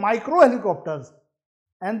 these are micro helicopters,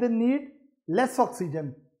 and they need less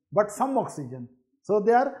oxygen but some oxygen. So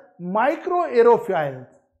they are microaerophiles.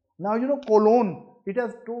 Now you know colon, it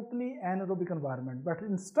has totally anaerobic environment, but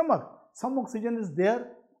in stomach some oxygen is there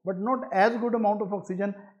but not as good amount of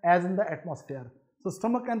oxygen as in the atmosphere. So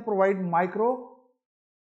stomach can provide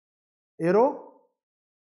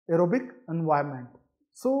aerobic environment.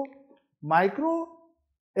 So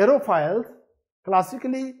microaerophiles,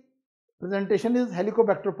 classically presentation is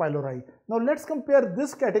Helicobacter pylori. Now let's compare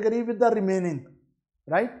this category with the remaining,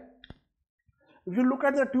 right? If you look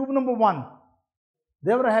at the tube number 1,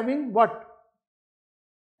 they were having what?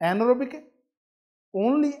 Anaerobic,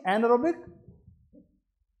 only anaerobic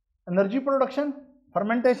energy production,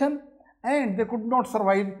 fermentation, and they could not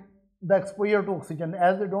survive the exposure to oxygen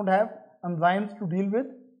as they don't have enzymes to deal with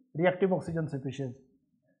reactive oxygen species.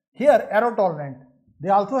 Here aerotolerant, they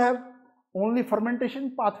also have only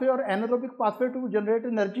fermentation pathway or anaerobic pathway to generate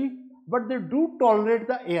energy, but they do tolerate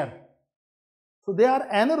the air. So they are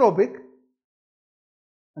anaerobic.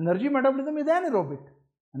 Energy metabolism is anaerobic.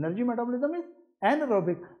 Energy metabolism is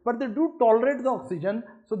anaerobic, but they do tolerate the oxygen,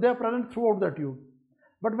 so they are present throughout the tube.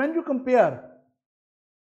 But when you compare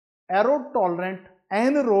aerotolerant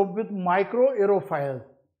anaerobe with microaerophiles,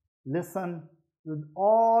 listen with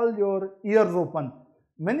all your ears open.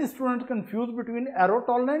 Many students confuse between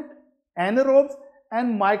aerotolerant anaerobes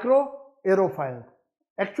and microaerophiles.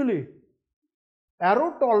 Actually,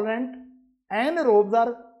 aerotolerant anaerobes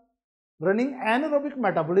are running anaerobic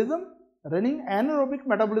metabolism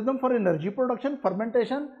for energy production,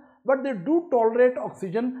 fermentation, but they do tolerate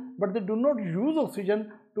oxygen, but they do not use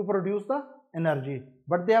oxygen to produce the energy,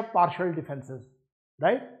 but they have partial defenses,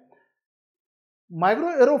 right?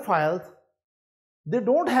 Microaerophiles, they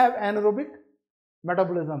don't have anaerobic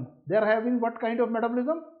metabolism. They are having what kind of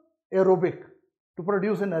metabolism? Aerobic, to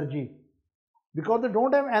produce energy. Because they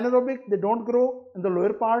don't have anaerobic, they don't grow in the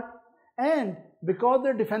lower part, and because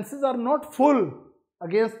their defenses are not full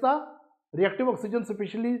against the reactive oxygen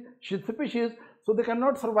species, so they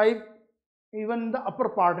cannot survive even in the upper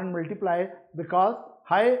part and multiply, because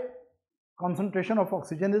high concentration of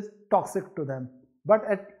oxygen is toxic to them. But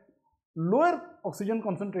at lower oxygen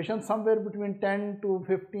concentration, somewhere between 10 to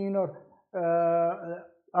 15 or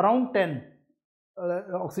around 10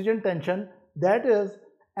 oxygen tension, that is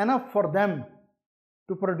enough for them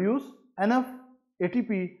to produce enough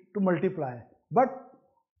ATP to multiply. But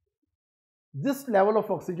this level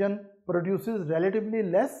of oxygen produces relatively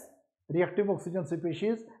less reactive oxygen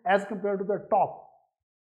species as compared to the top,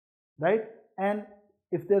 right? And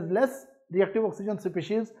if there's less reactive oxygen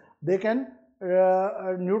species, they can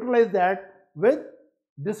neutralize that with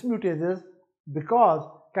dismutases because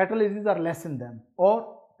catalases are less in them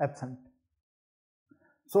or absent.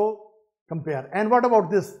 So compare. And what about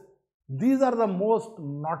this? These are the most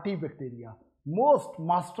naughty bacteria, most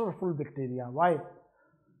masterful bacteria. Why?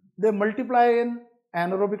 they multiply in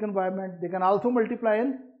anaerobic environment, they can also multiply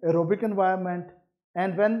in aerobic environment.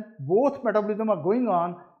 And when both metabolism are going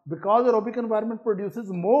on, because aerobic environment produces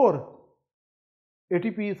more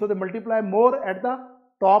ATP, so they multiply more at the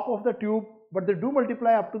top of the tube, but they do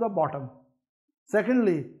multiply up to the bottom.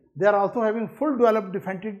 Secondly, they are also having full developed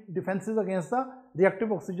defenses against the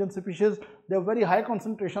reactive oxygen species. They have very high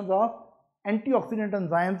concentrations of antioxidant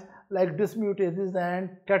enzymes like dismutases and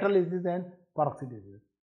catalases and peroxidases,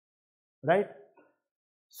 right?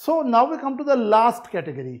 So now we come to the last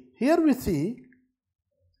category. Here we see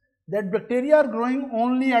that bacteria are growing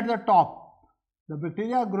only at the top. The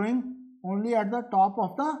bacteria are growing only at the top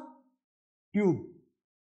of the tube.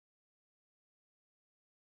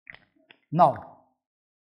 Now,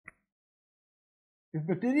 if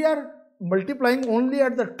bacteria are multiplying only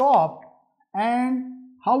at the top, and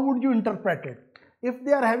how would you interpret it? If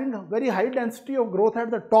they are having a very high density of growth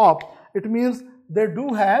at the top, it means they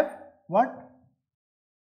do have what?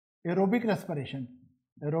 Aerobic respiration,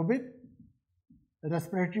 aerobic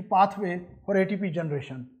respiratory pathway for ATP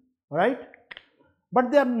generation, right?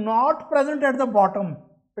 But they are not present at the bottom.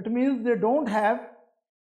 It means they don't have,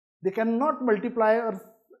 they cannot multiply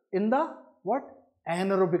in the what?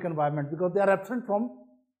 Anaerobic environment, because they are absent from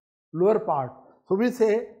lower part. So we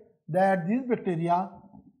say that these bacteria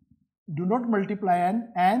do not multiply in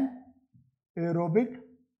aerobic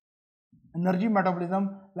energy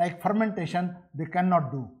metabolism like fermentation. They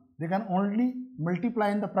cannot do. They can only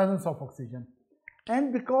multiply in the presence of oxygen.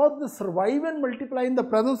 And because they survive and multiply in the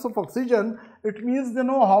presence of oxygen, it means they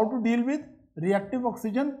know how to deal with reactive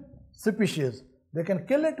oxygen species. They can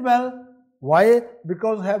kill it well. Why?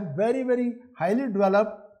 Because have very, very highly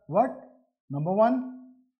developed what? Number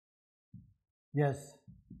one, yes,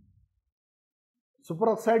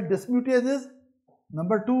 superoxide dismutases.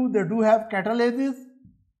 Number two, they do have catalases,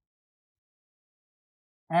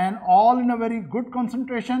 and all in a very good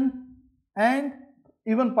concentration, and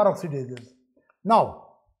even peroxidases.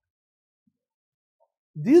 Now,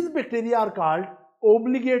 these bacteria are called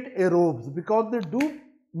obligate aerobes because they do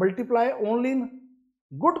multiply only in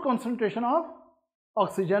good concentration of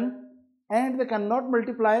oxygen, and they cannot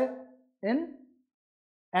multiply in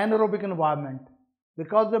anaerobic environment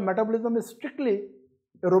because the metabolism is strictly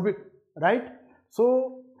aerobic, right?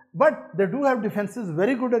 So, but they do have defenses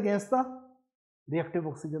very good against the reactive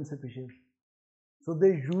oxygen species. So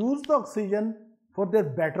they use the oxygen for their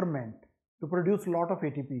betterment to produce a lot of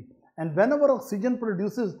ATP. And whenever oxygen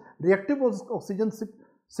produces reactive oxygen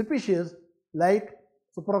species like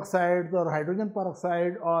superoxides or hydrogen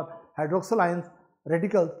peroxide or hydroxyl ions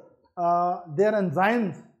radicals, their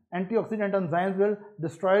enzymes, antioxidant enzymes will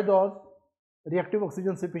destroy those reactive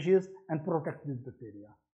oxygen species and protect these bacteria,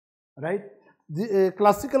 right? The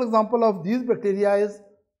classical example of these bacteria is,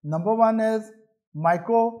 number one is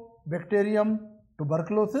Mycobacterium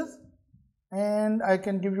tuberculosis, and I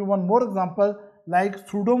can give you one more example like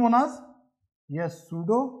Pseudomonas. Yes,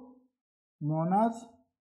 Pseudomonas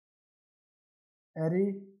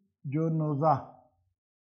aeruginosa.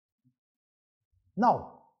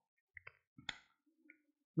 Now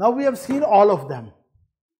we have seen all of them.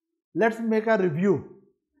 Let's make a review.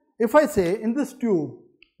 If I say in this tube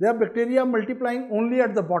there are bacteria multiplying only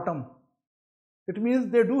at the bottom, it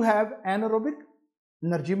means they do have anaerobic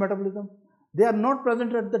energy metabolism. They are not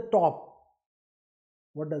present at the top.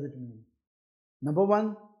 What does it mean? Number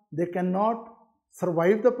one, they cannot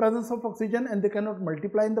survive the presence of oxygen and they cannot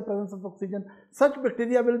multiply in the presence of oxygen. Such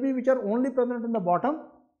bacteria will be which are only present in the bottom,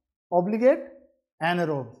 obligate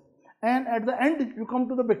anaerobes. And at the end you come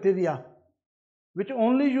to the bacteria which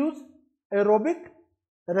only use aerobic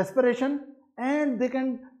respiration, and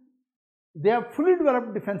they have fully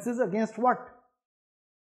developed defenses against what?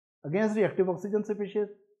 Against reactive oxygen species.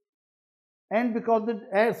 And because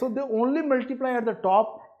so they only multiply at the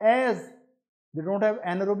top as they don't have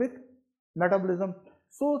anaerobic metabolism.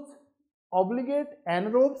 So obligate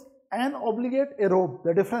anaerobes and obligate aerobe,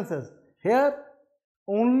 the differences here,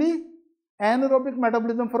 only anaerobic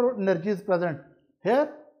metabolism for energy is present.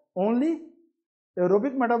 Here only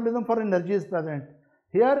aerobic metabolism for energy is present.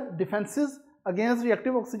 Here defenses against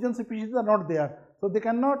reactive oxygen species are not there, so they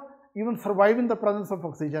cannot even survive in the presence of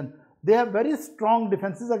oxygen. They have very strong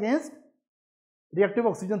defenses against reactive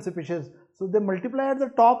oxygen species, so they multiply at the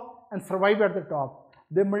top and survive at the top.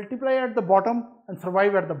 They multiply at the bottom and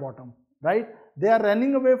survive at the bottom, right? They are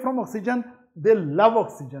running away from oxygen. They love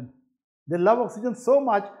oxygen. They love oxygen so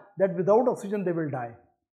much that without oxygen they will die.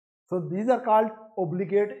 So these are called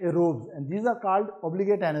obligate aerobes and these are called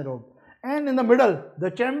obligate anaerobes. And in the middle,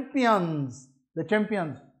 the champions, they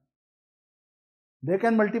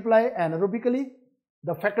can multiply anaerobically,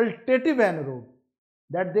 the facultative anaerobe.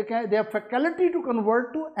 that they have faculty to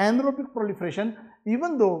convert to anaerobic proliferation,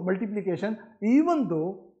 even though multiplication, even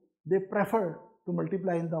though they prefer to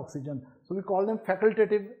multiply in the oxygen. So we call them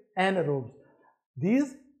facultative anaerobes.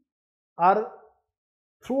 These are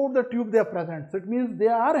throughout the tube they are present. So it means they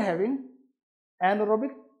are having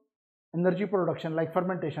anaerobic energy production like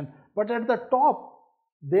fermentation, but at the top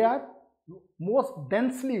they are most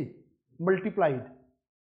densely multiplied,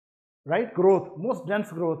 right? Growth, most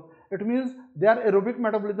dense growth. It means they are aerobic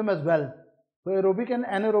metabolism as well. So aerobic and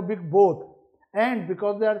anaerobic both, and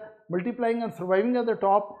because they are multiplying and surviving at the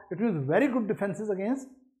top, it means very good defenses against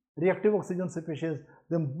reactive oxygen species.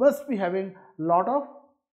 They must be having a lot of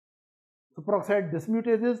superoxide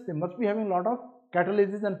dismutases, they must be having a lot of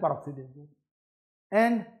catalases and peroxidases.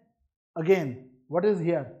 And again, what is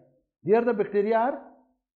here? Here the bacteria are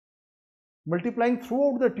multiplying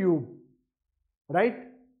throughout the tube, right?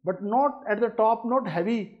 But not at the top, not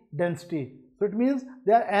heavy density. So it means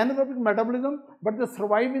they are anaerobic metabolism, but they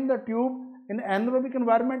survive in the tube in anaerobic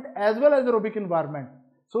environment as well as aerobic environment.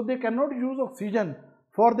 So they cannot use oxygen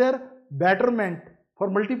for their betterment, for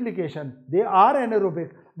multiplication. They are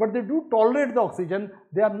anaerobic, but they do tolerate the oxygen.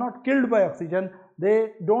 They are not killed by oxygen.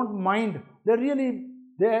 They don't mind.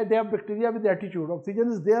 They have bacteria with attitude.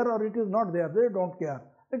 Oxygen is there or it is not there. They don't care.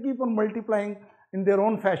 They keep on multiplying in their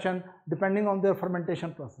own fashion depending on their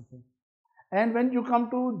fermentation processes. And when you come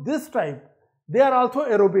to this type, they are also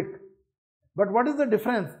aerobic. But what is the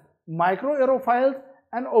difference? Microaerophiles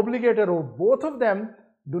and obligate aerobe, both of them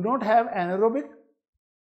do not have anaerobic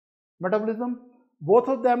metabolism. Both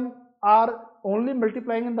of them are only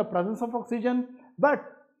multiplying in the presence of oxygen, but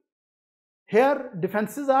here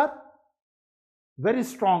defenses are very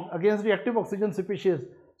strong against reactive oxygen species.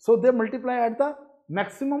 So they multiply at the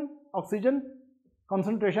maximum oxygen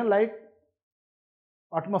concentration like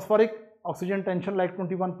atmospheric oxygen tension like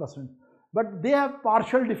 21%. But they have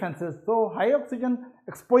partial defenses. So high oxygen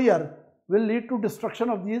exposure will lead to destruction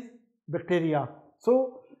of these bacteria.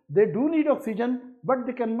 So they do need oxygen, but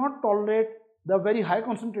they cannot tolerate the very high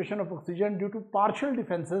concentration of oxygen due to partial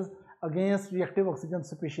defenses against reactive oxygen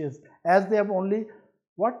species, as they have only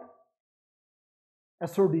what?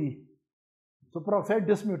 SOD, superoxide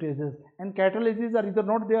dismutases, and catalases are either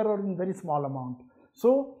not there or in very small amount.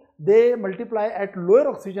 So they multiply at lower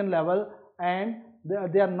oxygen level, and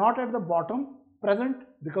they are not at the bottom present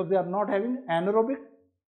because they are not having anaerobic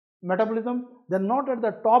metabolism. They are not at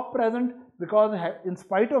the top present because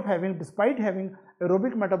despite having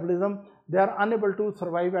aerobic metabolism, they are unable to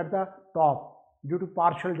survive at the top due to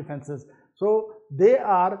partial defenses. So they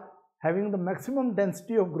are having the maximum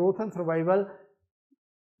density of growth and survival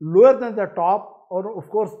lower than the top, or of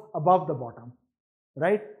course above the bottom,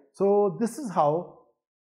 right? So this is how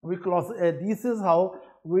we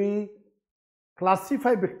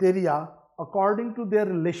classify bacteria according to their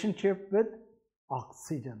relationship with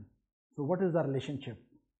oxygen. So what is the relationship?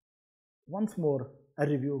 Once more a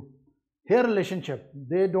review. Here relationship,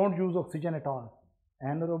 they don't use oxygen at all.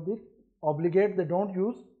 Anaerobic, obligate, they don't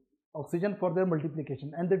use oxygen for their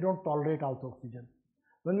multiplication, and they don't tolerate also oxygen.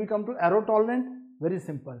 When we come to aerotolerant, very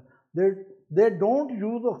simple. They don't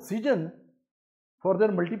use oxygen for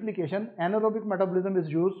their multiplication. Anaerobic metabolism is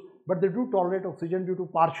used, but they do tolerate oxygen due to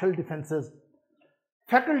partial defenses.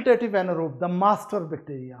 Facultative anaerobe, the master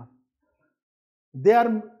bacteria.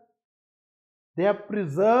 They have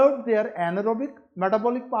preserved their anaerobic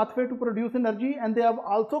metabolic pathway to produce energy, and they have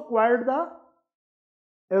also acquired the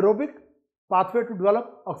aerobic pathway to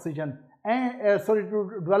develop oxygen and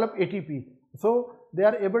to develop ATP. So they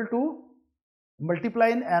are able to multiply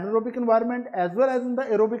in anaerobic environment as well as in the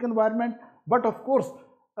aerobic environment. But of course,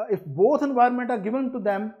 if both environment are given to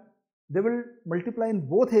them, they will multiply in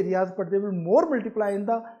both areas, but they will more multiply in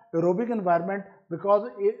the aerobic environment because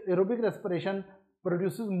aerobic respiration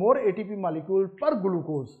produces more ATP molecule per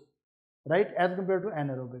glucose, right, as compared to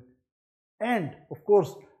anaerobic. And of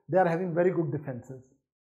course, they are having very good defenses,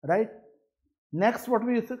 right? Next, what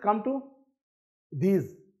we come to,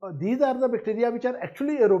 these are the bacteria which are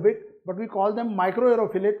actually aerobic, but we call them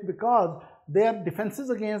microaerophilic because their defenses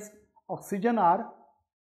against oxygen are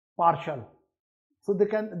partial. So they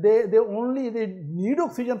need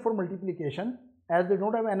oxygen for multiplication, as they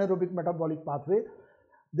don't have anaerobic metabolic pathway.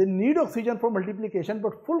 They need oxygen for multiplication,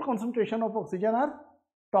 but full concentration of oxygen are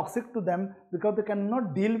toxic to them because they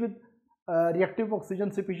cannot deal with reactive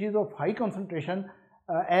oxygen species of high concentration,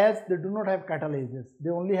 as they do not have catalases. They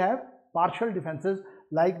only have partial defenses,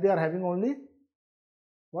 like they are having only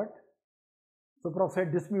what?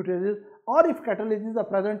 Superoxide dismutases, or if catalases are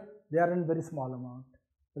present, they are in very small amount,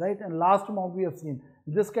 right? And last amount we have seen.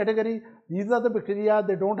 In this category, these are the bacteria,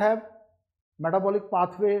 they don't have metabolic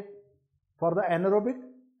pathway, for the anaerobic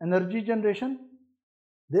energy generation.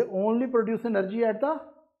 They only produce energy at the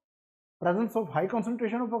presence of high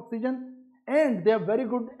concentration of oxygen, and they have very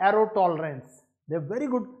good aero tolerance. They have very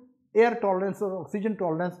good air tolerance or oxygen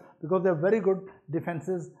tolerance because they have very good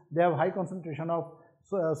defenses. They have high concentration of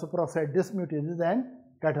superoxide dismutases and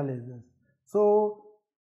catalases. So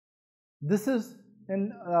this is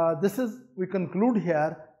we conclude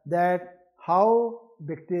here that how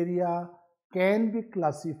bacteria can be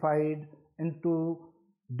classified into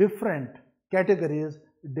different categories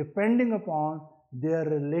depending upon their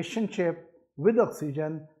relationship with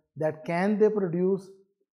oxygen, that can they produce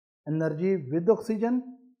energy with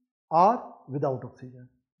oxygen or without oxygen.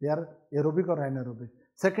 They are aerobic or anaerobic.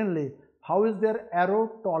 Secondly, how is their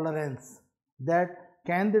aero tolerance, that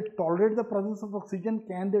can they tolerate the presence of oxygen,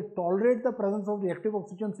 can they tolerate the presence of reactive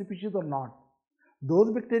oxygen species or not.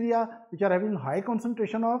 Those bacteria which are having high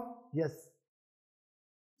concentration of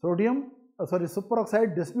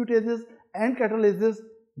superoxide dismutases and catalases,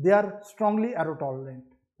 they are strongly aerotolerant,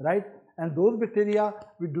 right? And those bacteria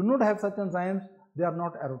we do not have such enzymes, they are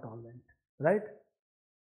not aerotolerant, right?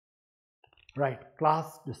 Right,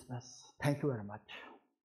 class dismiss. Thank you very much.